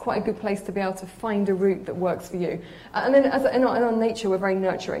think it's quite a good place to be able to find a route that works for you. And then in our nature, we're very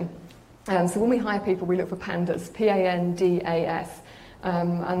nurturing. So when we hire people, we look for PANDAS, P-A-N-D-A-S.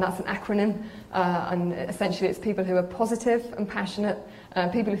 And that's an acronym, and essentially it's people who are positive and passionate,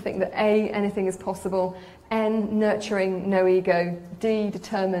 people who think that A, anything is possible, N, nurturing, no ego, D,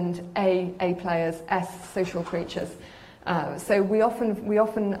 determined, A players, S, social creatures. So we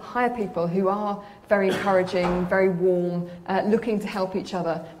often hire people who are very encouraging, very warm, looking to help each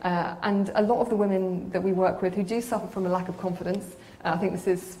other. And a lot of the women that we work with who do suffer from a lack of confidence, I think this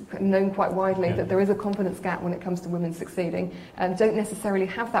is known quite widely, that there is a confidence gap when it comes to women succeeding, and don't necessarily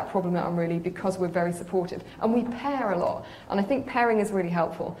have that problem at Unruly because we're very supportive. And we pair a lot, and I think pairing is really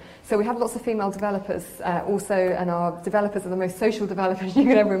helpful. So we have lots of female developers also, and our developers are the most social developers you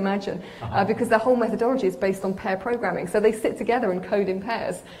could ever imagine, because their whole methodology is based on pair programming. So they sit together and code in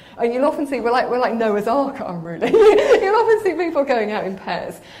pairs. And you'll often see, we're like Noah's Ark at Unruly. You'll often see people going out in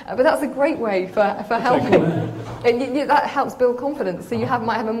pairs. But that's a great way for helping. And that helps build confidence. So you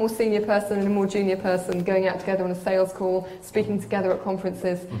might have a more senior person and a more junior person going out together on a sales call, speaking together at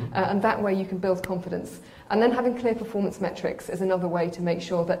conferences, and that way you can build confidence. And then having clear performance metrics is another way to make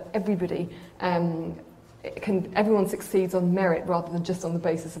sure that everyone succeeds on merit rather than just on the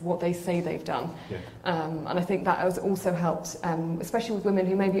basis of what they say they've done. And I think that has also helped, especially with women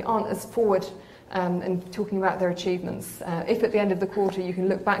who maybe aren't as forward and talking about their achievements. If at the end of the quarter you can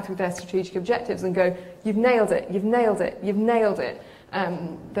look back through their strategic objectives and go, you've nailed it, you've nailed it, you've nailed it,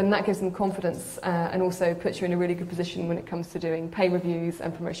 then that gives them confidence and also puts you in a really good position when it comes to doing pay reviews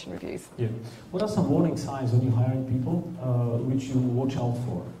and promotion reviews. What are some warning signs when you're hiring people which you watch out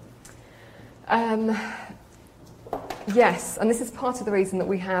for? Yes, and this is part of the reason that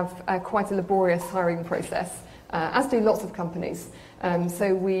we have quite a laborious hiring process, as do lots of companies.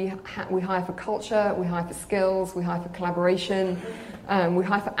 So we hire for culture, we hire for skills, we hire for collaboration, we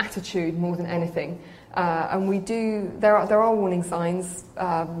hire for attitude more than anything. And there are warning signs.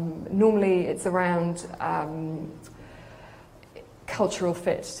 Normally it's around cultural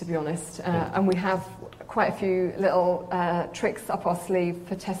fit, to be honest. And we have quite a few little tricks up our sleeve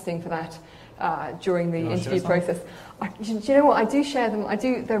for testing for that during the interview process. Do you know what? I do share them.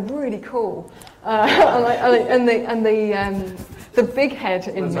 They're really cool. And the big head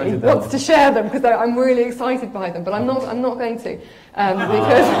in me wants to share them because I'm really excited by them. But I'm not going to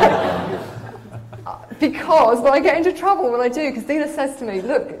because I get into trouble when I do. Because Dina says to me,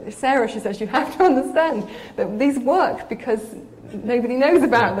 "Look, Sarah," she says, "you have to understand that these work because nobody knows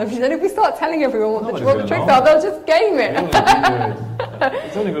about them." She said, "If we start telling everyone what the tricks are, they'll just game it."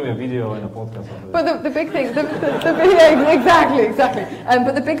 It's only going to be a video and a podcast. But the big thing, exactly.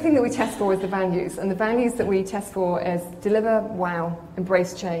 But the big thing that we test for is the values, and the values that we test for is deliver, wow,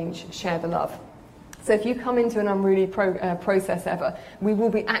 embrace change, share the love. So if you come into an Unruly process ever, we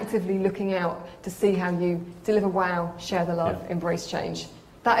will be actively looking out to see how you deliver, wow, share the love, embrace change.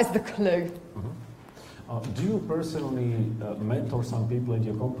 That is the clue. Do you personally mentor some people at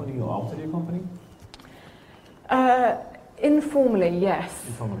your company or outside your company? Informally, yes.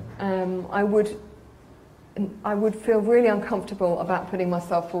 Informally. I would feel really uncomfortable about putting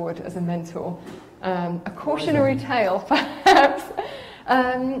myself forward as a mentor. A cautionary tale, perhaps.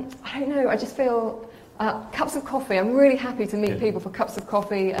 I don't know. I just feel cups of coffee. I'm really happy to meet people for cups of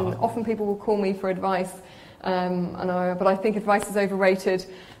coffee, and often people will call me for advice. But I think advice is overrated,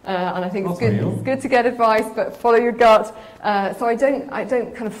 and I think it's good to get advice, but follow your gut. So I don't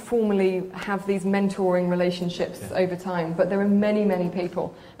kind of formally have these mentoring relationships over time, but there are many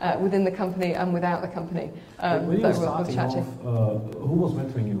people within the company and without the company when you were starting off, who was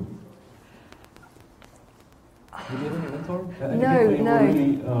mentoring you? Did you have any mentor? No.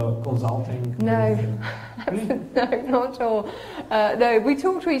 Really consulting? No. No, not at all. No, we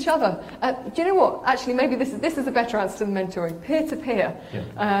talk to each other. Do you know what? Actually, maybe this is a better answer than mentoring. Peer-to-peer.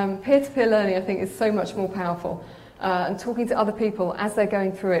 Peer-to-peer learning, I think, is so much more powerful. And talking to other people as they're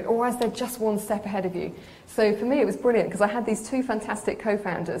going through it, or as they're just one step ahead of you. So for me, it was brilliant, because I had these two fantastic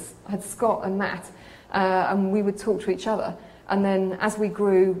co-founders. I had Scott and Matt, and we would talk to each other. And then as we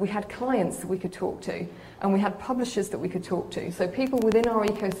grew, we had clients that we could talk to, and we had publishers that we could talk to. So people within our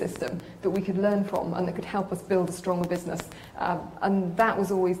ecosystem that we could learn from and that could help us build a stronger business. And that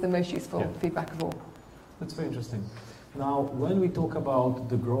was always the most useful feedback of all. That's very interesting. Now, when we talk about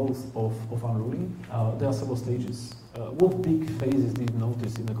the growth of Unruly, there are several stages. What big phases did you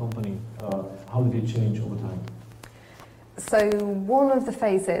notice in the company? How did it change over time? So one of the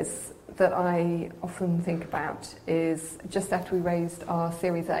phases that I often think about is just after we raised our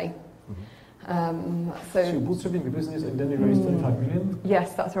Series A. So you're bootstrapping the business and then you raised 25 million?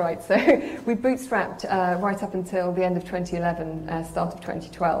 Yes, that's right. So we bootstrapped right up until the end of 2011, start of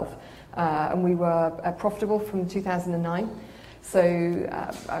 2012. And we were profitable from 2009. So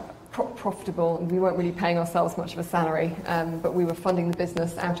profitable, we weren't really paying ourselves much of a salary, but we were funding the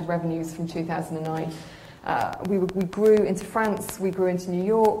business out of revenues from 2009. We grew into France, we grew into New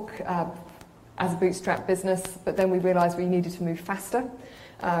York as a bootstrap business, but then we realised we needed to move faster.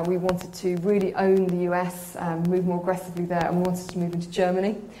 We wanted to really own the US, move more aggressively there, and we wanted to move into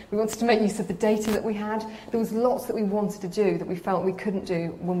Germany. We wanted to make use of the data that we had. There was lots that we wanted to do that we felt we couldn't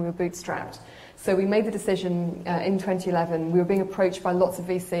do when we were bootstrapped. So we made the decision in 2011. We were being approached by lots of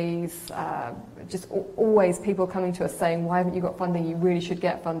VCs, just always people coming to us saying, why haven't you got funding? You really should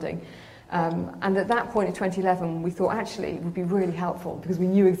get funding. And at that point in 2011, we thought actually it would be really helpful because we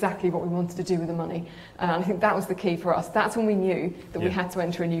knew exactly what we wanted to do with the money. And I think that was the key for us. That's when we knew that we had to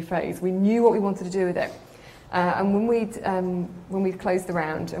enter a new phase. We knew what we wanted to do with it. And when we'd closed the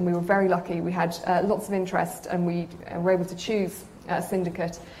round, and we were very lucky, we had lots of interest, and we were able to choose a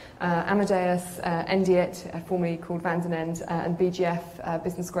syndicate. Amadeus, Endiet, formerly called Van den Ende, and BGF,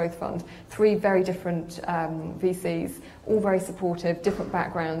 Business Growth Fund. 3 very different VCs, all very supportive, different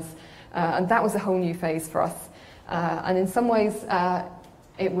backgrounds. And that was a whole new phase for us. And in some ways,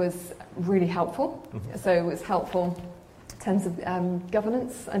 it was really helpful. So it was helpful in terms of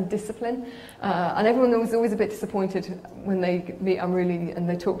governance and discipline. And everyone was always a bit disappointed when they meet Unruly and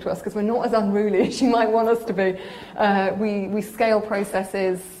they talk to us, because we're not as unruly as you might want us to be. We scale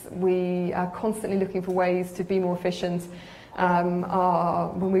processes. We are constantly looking for ways to be more efficient.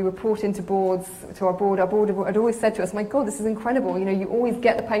 When we report into boards, to our board had always said to us, my God, this is incredible. You know, you always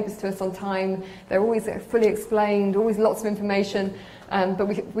get the papers to us on time. They're always fully explained, always lots of information. But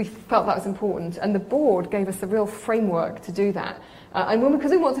we felt that was important. And the board gave us a real framework to do that.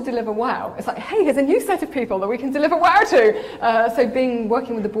 Because we want to deliver wow, it's like, hey, here's a new set of people that we can deliver wow to. So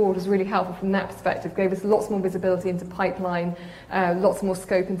working with the board was really helpful from that perspective. Gave us lots more visibility into pipeline, lots more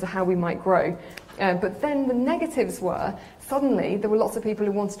scope into how we might grow. But then the negatives were, suddenly there were lots of people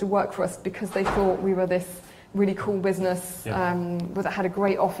who wanted to work for us because they thought we were this really cool business that had a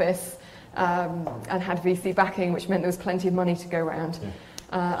great office and had VC backing, which meant there was plenty of money to go around.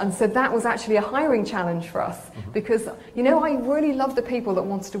 And so that was actually a hiring challenge for us because, you know, I really loved the people that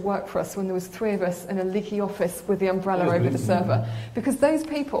wanted to work for us when there was 3 of us in a leaky office with the umbrella over the server. Because those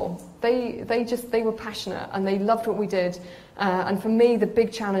people, they were passionate and they loved what we did. And for me, the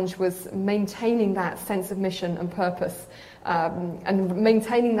big challenge was maintaining that sense of mission and purpose and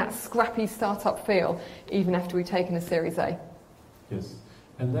maintaining that scrappy startup feel even after we'd taken a Series A. Yes.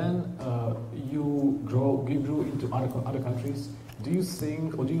 And then you grew into other countries. Do you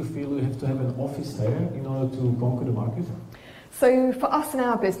think, or do you feel you have to have an office there in order to conquer the market? So for us in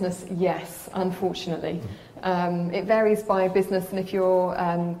our business, yes, unfortunately. It varies by business, and if you're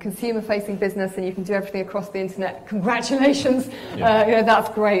consumer-facing business and you can do everything across the internet, congratulations. That's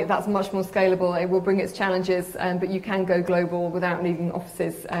great. That's much more scalable. It will bring its challenges, but you can go global without needing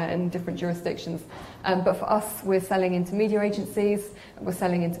offices in different jurisdictions. But for us, we're selling into media agencies, we're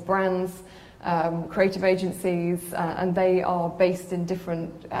selling into brands, creative agencies, and they are based in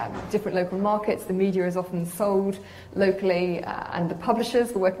different local markets. The media is often sold locally, and the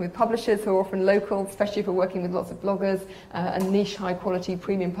publishers, we're working with publishers who are often local, especially if we're working with lots of bloggers and niche, high-quality,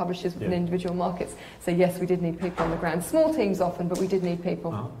 premium publishers within individual markets. So yes, we did need people on the ground. Small teams often, but we did need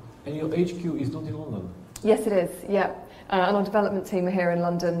people. And your HQ is not in London? Yes, it is, yeah. And our development team are here in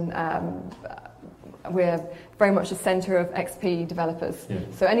London. We're very much a centre of XP developers.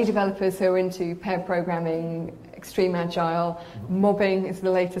 So any developers who are into pair programming, extreme agile, mobbing is the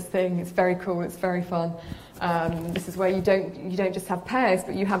latest thing. It's very cool. It's very fun. This is where you don't just have pairs,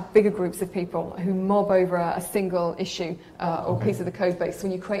 but you have bigger groups of people who mob over a single issue or piece of the code base. So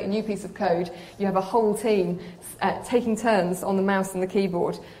when you create a new piece of code, you have a whole team taking turns on the mouse and the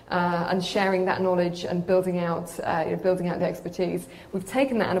keyboard and sharing that knowledge and building out the expertise. We've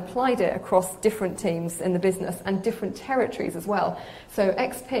taken that and applied it across different teams in the business and different territories as well. So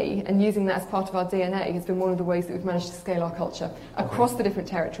XP, and using that as part of our DNA, has been one of the ways that we've managed to scale our culture across the different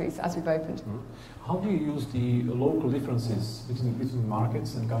territories as we've opened. How do you use the local differences between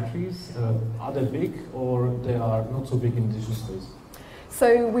markets and countries? Are they big, or they are not so big in the digital space?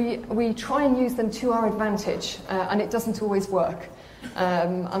 So we try and use them to our advantage, and it doesn't always work.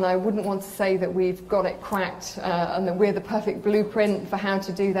 And I wouldn't want to say that we've got it cracked and that we're the perfect blueprint for how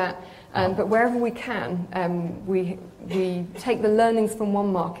to do that. But wherever we can, we take the learnings from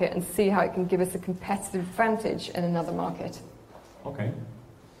one market and see how it can give us a competitive advantage in another market. Okay.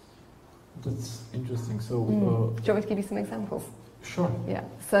 That's interesting. So, Do you want me to give you some examples? Sure. Yeah.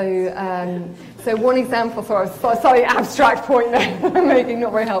 So one example. Sorry, abstract point there I'm making,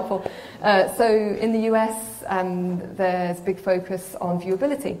 not very helpful. So in the US, there's big focus on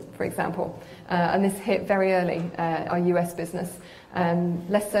viewability, for example, and this hit very early our US business.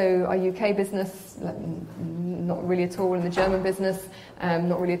 Less so our UK business, not really at all in the German business,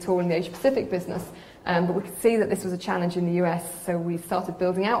 not really at all in the Asia Pacific business. But we could see that this was a challenge in the US, so we started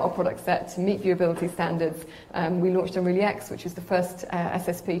building out our product set to meet viewability standards. We launched Unruly X, which is the first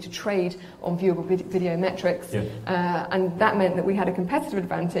SSP to trade on viewable video metrics, and that meant that we had a competitive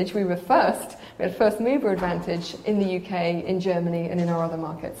advantage. We had first mover advantage in the UK, in Germany, and in our other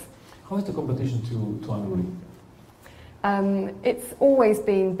markets. How is the competition to Unruly? It's always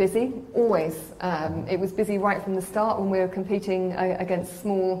been busy, always. It was busy right from the start when we were competing against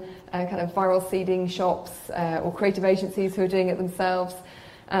small kind of viral seeding shops or creative agencies who are doing it themselves.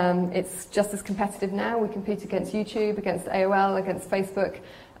 It's just as competitive now. We compete against YouTube, against AOL, against Facebook.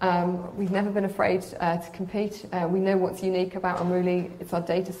 We've never been afraid to compete. We know what's unique about Unruly. It's our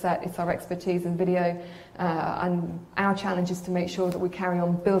data set, it's our expertise in video, and our challenge is to make sure that we carry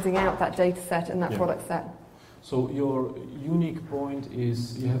on building out that data set and that product set. So your unique point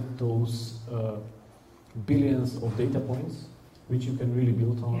is you have those billions of data points which you can really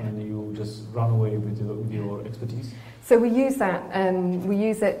build on, and you just run away with your expertise. So we use that, we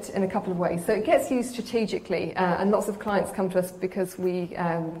use it in a couple of ways. So it gets used strategically, and lots of clients come to us because we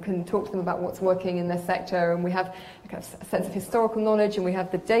can talk to them about what's working in their sector, and we have a sense of historical knowledge, and we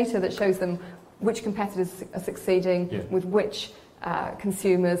have the data that shows them which competitors are succeeding with which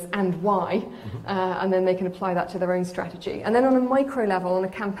consumers and why, and then they can apply that to their own strategy. And then on a micro level, on a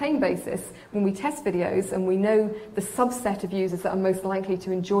campaign basis, when we test videos and we know the subset of users that are most likely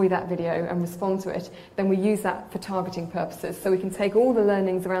to enjoy that video and respond to it, then we use that for targeting purposes. So we can take all the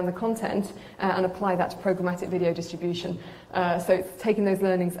learnings around the content and apply that to programmatic video distribution. So it's taking those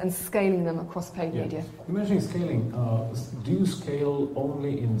learnings and scaling them across paid media. You mentioned scaling. Do you scale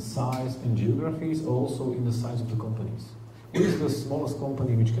only in size and geographies, or also in the size of the companies? What is the smallest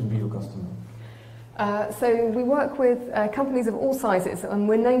company which can be your customer? So we work with companies of all sizes, and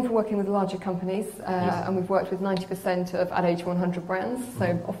we're known for working with larger companies, and we've worked with 90% of Ad Age 100 brands,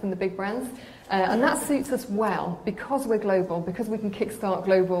 so often the big brands. And that suits us well because we're global, because we can kickstart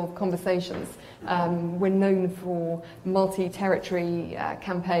global conversations. We're known for multi-territory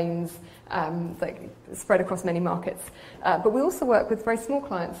campaigns that spread across many markets. But we also work with very small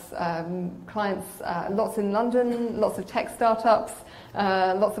clients, lots in London, lots of tech startups,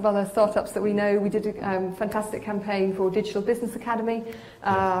 lots of other startups that we know. We did a fantastic campaign for Digital Business Academy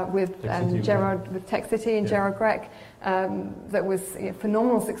with Tech City and Gerard Grech. That was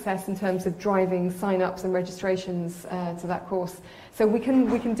phenomenal success in terms of driving sign-ups and registrations to that course. So we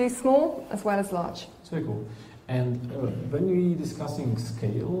can do small as well as large. That's very cool. And when we're discussing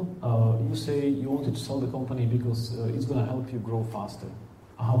scale, you say you wanted to sell the company because it's going to help you grow faster.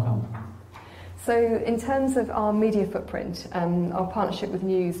 How come? So in terms of our media footprint, our partnership with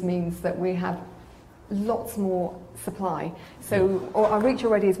News means that we have lots more supply. So our reach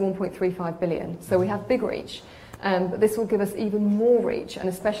already is 1.35 billion, so we have big reach. But this will give us even more reach, and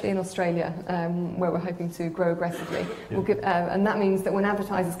especially in Australia, where we're hoping to grow aggressively. And that means that when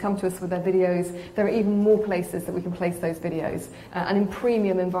advertisers come to us with their videos, there are even more places that we can place those videos, and in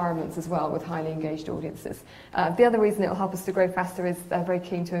premium environments as well, with highly engaged audiences. The other reason it will help us to grow faster is they're very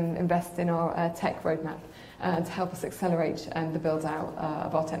keen to invest in our tech roadmap to help us accelerate the build-out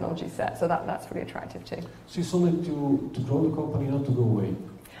of our technology set. So that's really attractive too. So you sold it to grow the company, not to go away?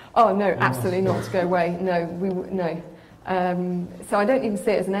 Oh no, absolutely not to go away. No, so I don't even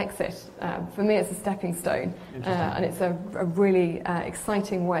see it as an exit. For me, it's a stepping stone, and it's a really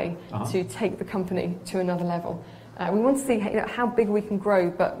exciting way to take the company to another level. We want to see how big we can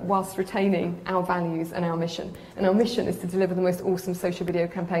grow, but whilst retaining our values and our mission. And our mission is to deliver the most awesome social video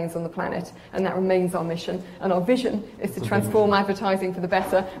campaigns on the planet, and that remains our mission. And our vision is to transform advertising for the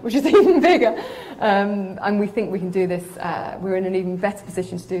better, which is even bigger. And we think we can do this. We're in an even better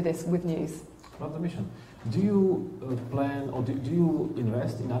position to do this with News. About the mission. Do you plan, or do you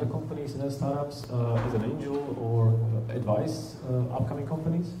invest in other companies, in other startups, as an angel, or advise upcoming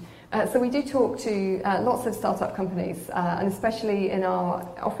companies? So we do talk to lots of startup companies, and especially in our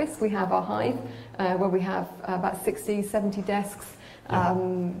office, we have our Hive, where we have about 60, 70 desks.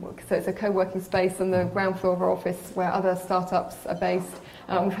 So it's a co-working space on the ground floor of our office where other startups are based.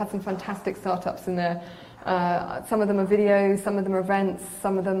 We've had some fantastic startups in there. Some of them are video, some of them are events,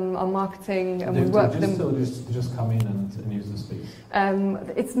 some of them are marketing, and we work with them. So just come in and use the space?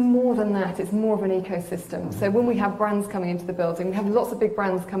 It's more than that, it's more of an ecosystem. So when we have brands coming into the building, we have lots of big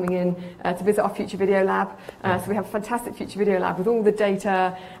brands coming in to visit our Future Video Lab. So we have a fantastic Future Video Lab with all the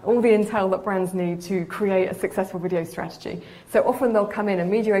data, all the intel that brands need to create a successful video strategy. So often they'll come in, a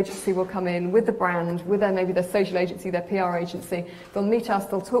media agency will come in with the brand, with maybe their social agency, their PR agency. They'll meet us,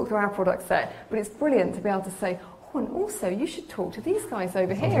 they'll talk through our product set, but it's brilliant to be able to say, oh, and also you should talk to these guys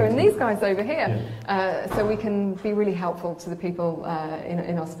over here and these guys over here. Yeah. So we can be really helpful to the people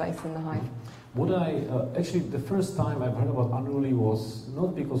in our space in the Hive. Actually, the first time I've heard about Unruly was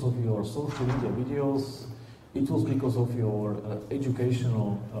not because of your social media videos, it was because of your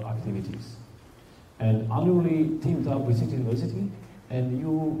educational activities. And Unruly teamed up with City University, and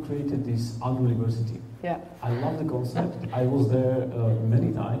you created this Unrulyversity. Yeah. I love the concept. I was there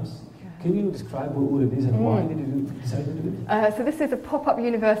many times. Can you describe what it is and why did you decide to do it? So this is a pop-up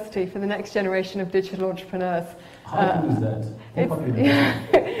university for the next generation of digital entrepreneurs. How cool is that?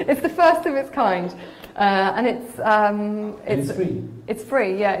 It's the first of its kind. And it's free. It's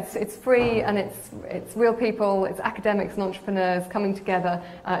free, yeah. It's free, and it's real people, it's academics and entrepreneurs coming together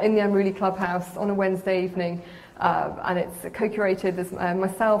in the Unruly Clubhouse on a Wednesday evening. And it's co-curated as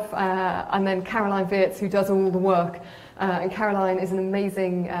myself and then Caroline Wirtz, who does all the work. And Caroline is an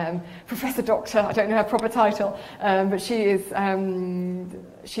amazing professor doctor, I don't know her proper title, but she's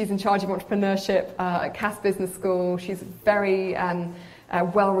in charge of entrepreneurship at Cass Business School. She's very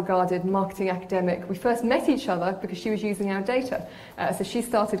well-regarded marketing academic. We first met each other because she was using our data. So she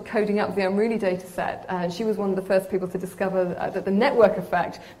started coding up the Unruly data set, and she was one of the first people to discover that the network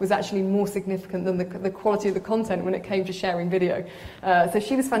effect was actually more significant than the quality of the content when it came to sharing video. So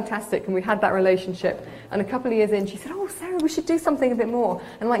she was fantastic, and we had that relationship. And a couple of years in, she said, oh, Sarah, we should do something a bit more.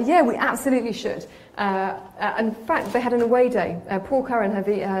 And I'm like, yeah, we absolutely should. And in fact, they had an away day. Paul Curran,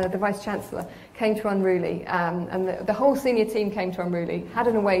 the Vice-Chancellor, came to Unruly, and the whole senior team came to Unruly, had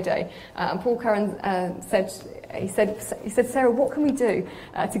an away day, and Paul Curran said, Sarah, what can we do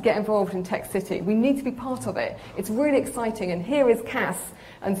to get involved in Tech City? We need to be part of it. It's really exciting, and here is Cass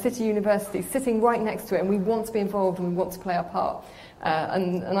and City University sitting right next to it, and we want to be involved and we want to play our part.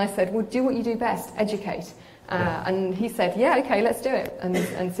 And I said, well, do what you do best, educate. And he said, yeah, okay, let's do it.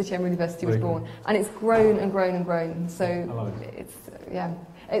 And City University was born. And it's grown and grown and grown. So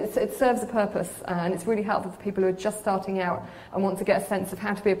it serves a purpose, and it's really helpful for people who are just starting out and want to get a sense of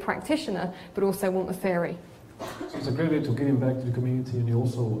how to be a practitioner, but also want the theory. So it's a great way to give back to the community, and you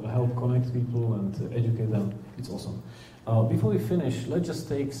also help connect people and educate them. It's awesome. Before we finish, let's just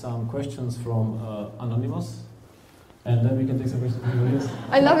take some questions from Anonymous. And then we can take some questions from the audience.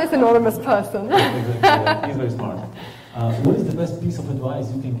 I love this anonymous person. Exactly, yeah. He's very smart. What is the best piece of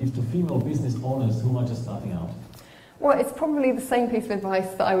advice you can give to female business owners who are just starting out? Well, it's probably the same piece of advice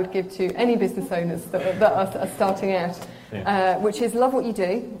that I would give to any business owners that are starting out, which is love what you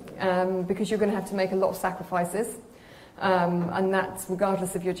do, because you're going to have to make a lot of sacrifices, and that's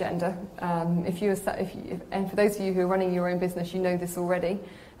regardless of your gender. And for those of you who are running your own business, you know this already.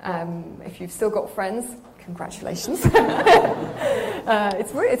 If you've still got friends, congratulations.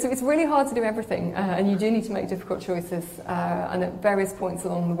 It's really hard to do everything, and you do need to make difficult choices, and at various points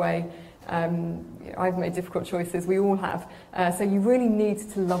along the way, I've made difficult choices, we all have. So you really need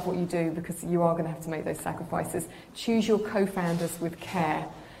to love what you do, because you are going to have to make those sacrifices. Choose your co-founders with care,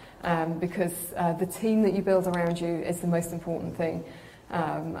 because the team that you build around you is the most important thing.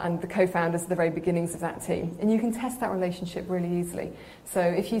 And the co-founders are the very beginnings of that team. And you can test that relationship really easily. So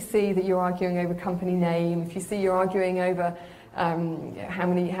if you see that you're arguing over company name, if you see you're arguing over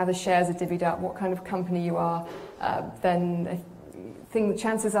how the shares are divvied up, what kind of company you are, then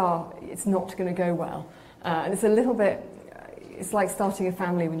chances are it's not going to go well. And it's a little bit, it's like starting a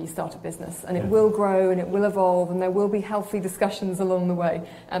family when you start a business, and it will grow and it will evolve, and there will be healthy discussions along the way,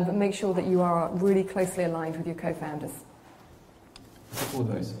 but make sure that you are really closely aligned with your co-founders. Cool,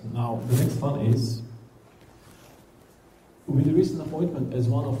 guys. Now, the next one is, with the recent appointment as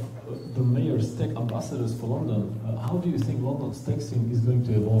one of the mayor's tech ambassadors for London, how do you think London's tech scene is going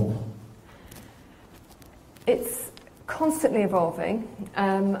to evolve? It's constantly evolving,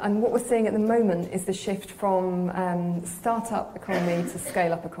 and what we're seeing at the moment is the shift from start-up economy to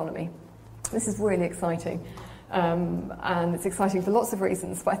scale-up economy. This is really exciting. And it's exciting for lots of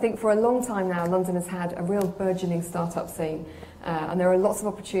reasons, but I think for a long time now London has had a real burgeoning startup scene, And there are lots of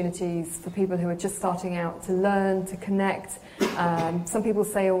opportunities for people who are just starting out to learn, to connect. Some people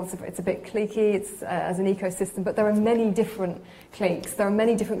say, oh, it's a bit cliquey as an ecosystem, but there are many different cliques. There are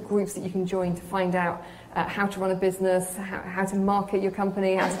many different groups that you can join to find out how to run a business, how to market your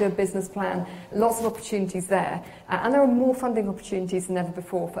company, how to do a business plan. Lots of opportunities there. And there are more funding opportunities than ever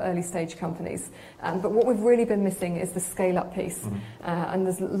before for early stage companies. But what we've really been missing is the scale-up piece. And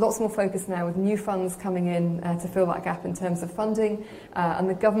there's lots more focus now with new funds coming in to fill that gap in terms of funding, and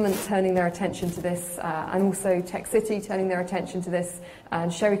the government turning their attention to this, and also Tech City turning their attention to this.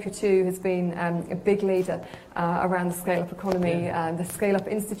 And Sherry Coutu has been a big leader around the scale-up economy. The Scale-Up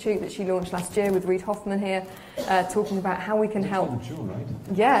Institute that she launched last year with Reid Hoffman here, talking about how we can help. In June, right?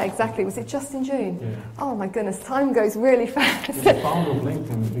 Yeah, exactly. Was it just in June? Yeah. Oh my goodness, time goes really fast. The founder of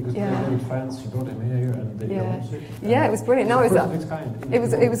LinkedIn, because they're great fans, she brought him here and they launched it. Yeah, it was brilliant. No,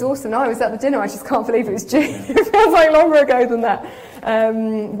 It was awesome. No, I was at the dinner. I just can't believe it was June. It feels like longer ago than that.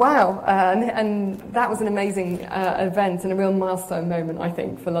 Wow, and that was an amazing event and a real milestone moment, I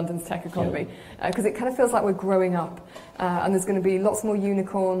think, for London's tech economy, because it kind of feels like we're growing up, and there's going to be lots more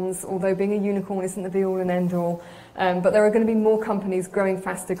unicorns, although being a unicorn isn't the be-all and end-all, but there are going to be more companies growing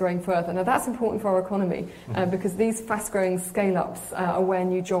faster, growing further. Now that's important for our economy, because these fast-growing scale-ups are where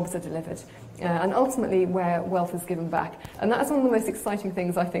new jobs are delivered. And ultimately where wealth is given back. And that's one of the most exciting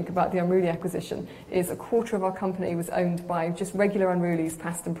things I think about the Unruly acquisition, is a quarter of our company was owned by just regular Unrulies,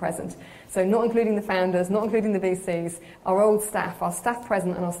 past and present. So not including the founders, not including the VCs, our old staff, our staff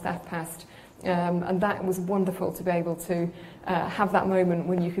present and our staff past. And that was wonderful to be able to have that moment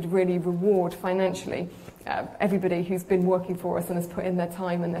when you could really reward financially everybody who's been working for us and has put in their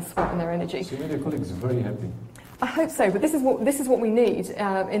time and their sweat and their energy. So you made your colleagues very happy. I hope so, but this is what we need.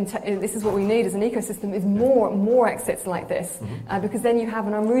 This is what we need as an ecosystem: is more exits like this, because then you have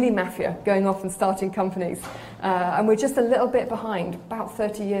an Unruly mafia going off and starting companies, and we're just a little bit behind, about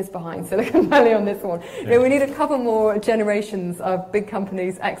 30 years behind Silicon Valley on this one. You know, we need a couple more generations of big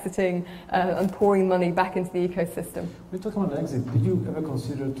companies exiting and pouring money back into the ecosystem. We're talking about exit. Did you ever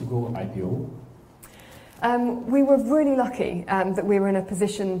consider to go IPO? We were really lucky that we were in a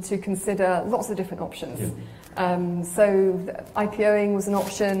position to consider lots of different options. Yeah. So IPOing was an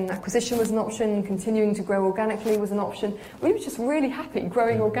option, acquisition was an option, continuing to grow organically was an option. We were just really happy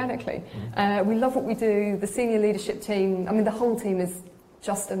growing organically. We love what we do. The senior leadership team, I mean, the whole team is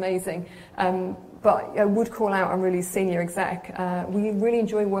just amazing. But I would call out Unruly's senior exec. We really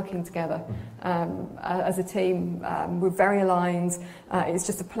enjoy working together as a team. We're very aligned. It's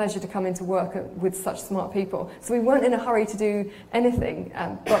just a pleasure to come into work with such smart people. So we weren't in a hurry to do anything,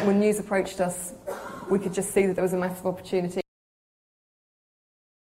 but when news approached us, we could just see that there was a massive opportunity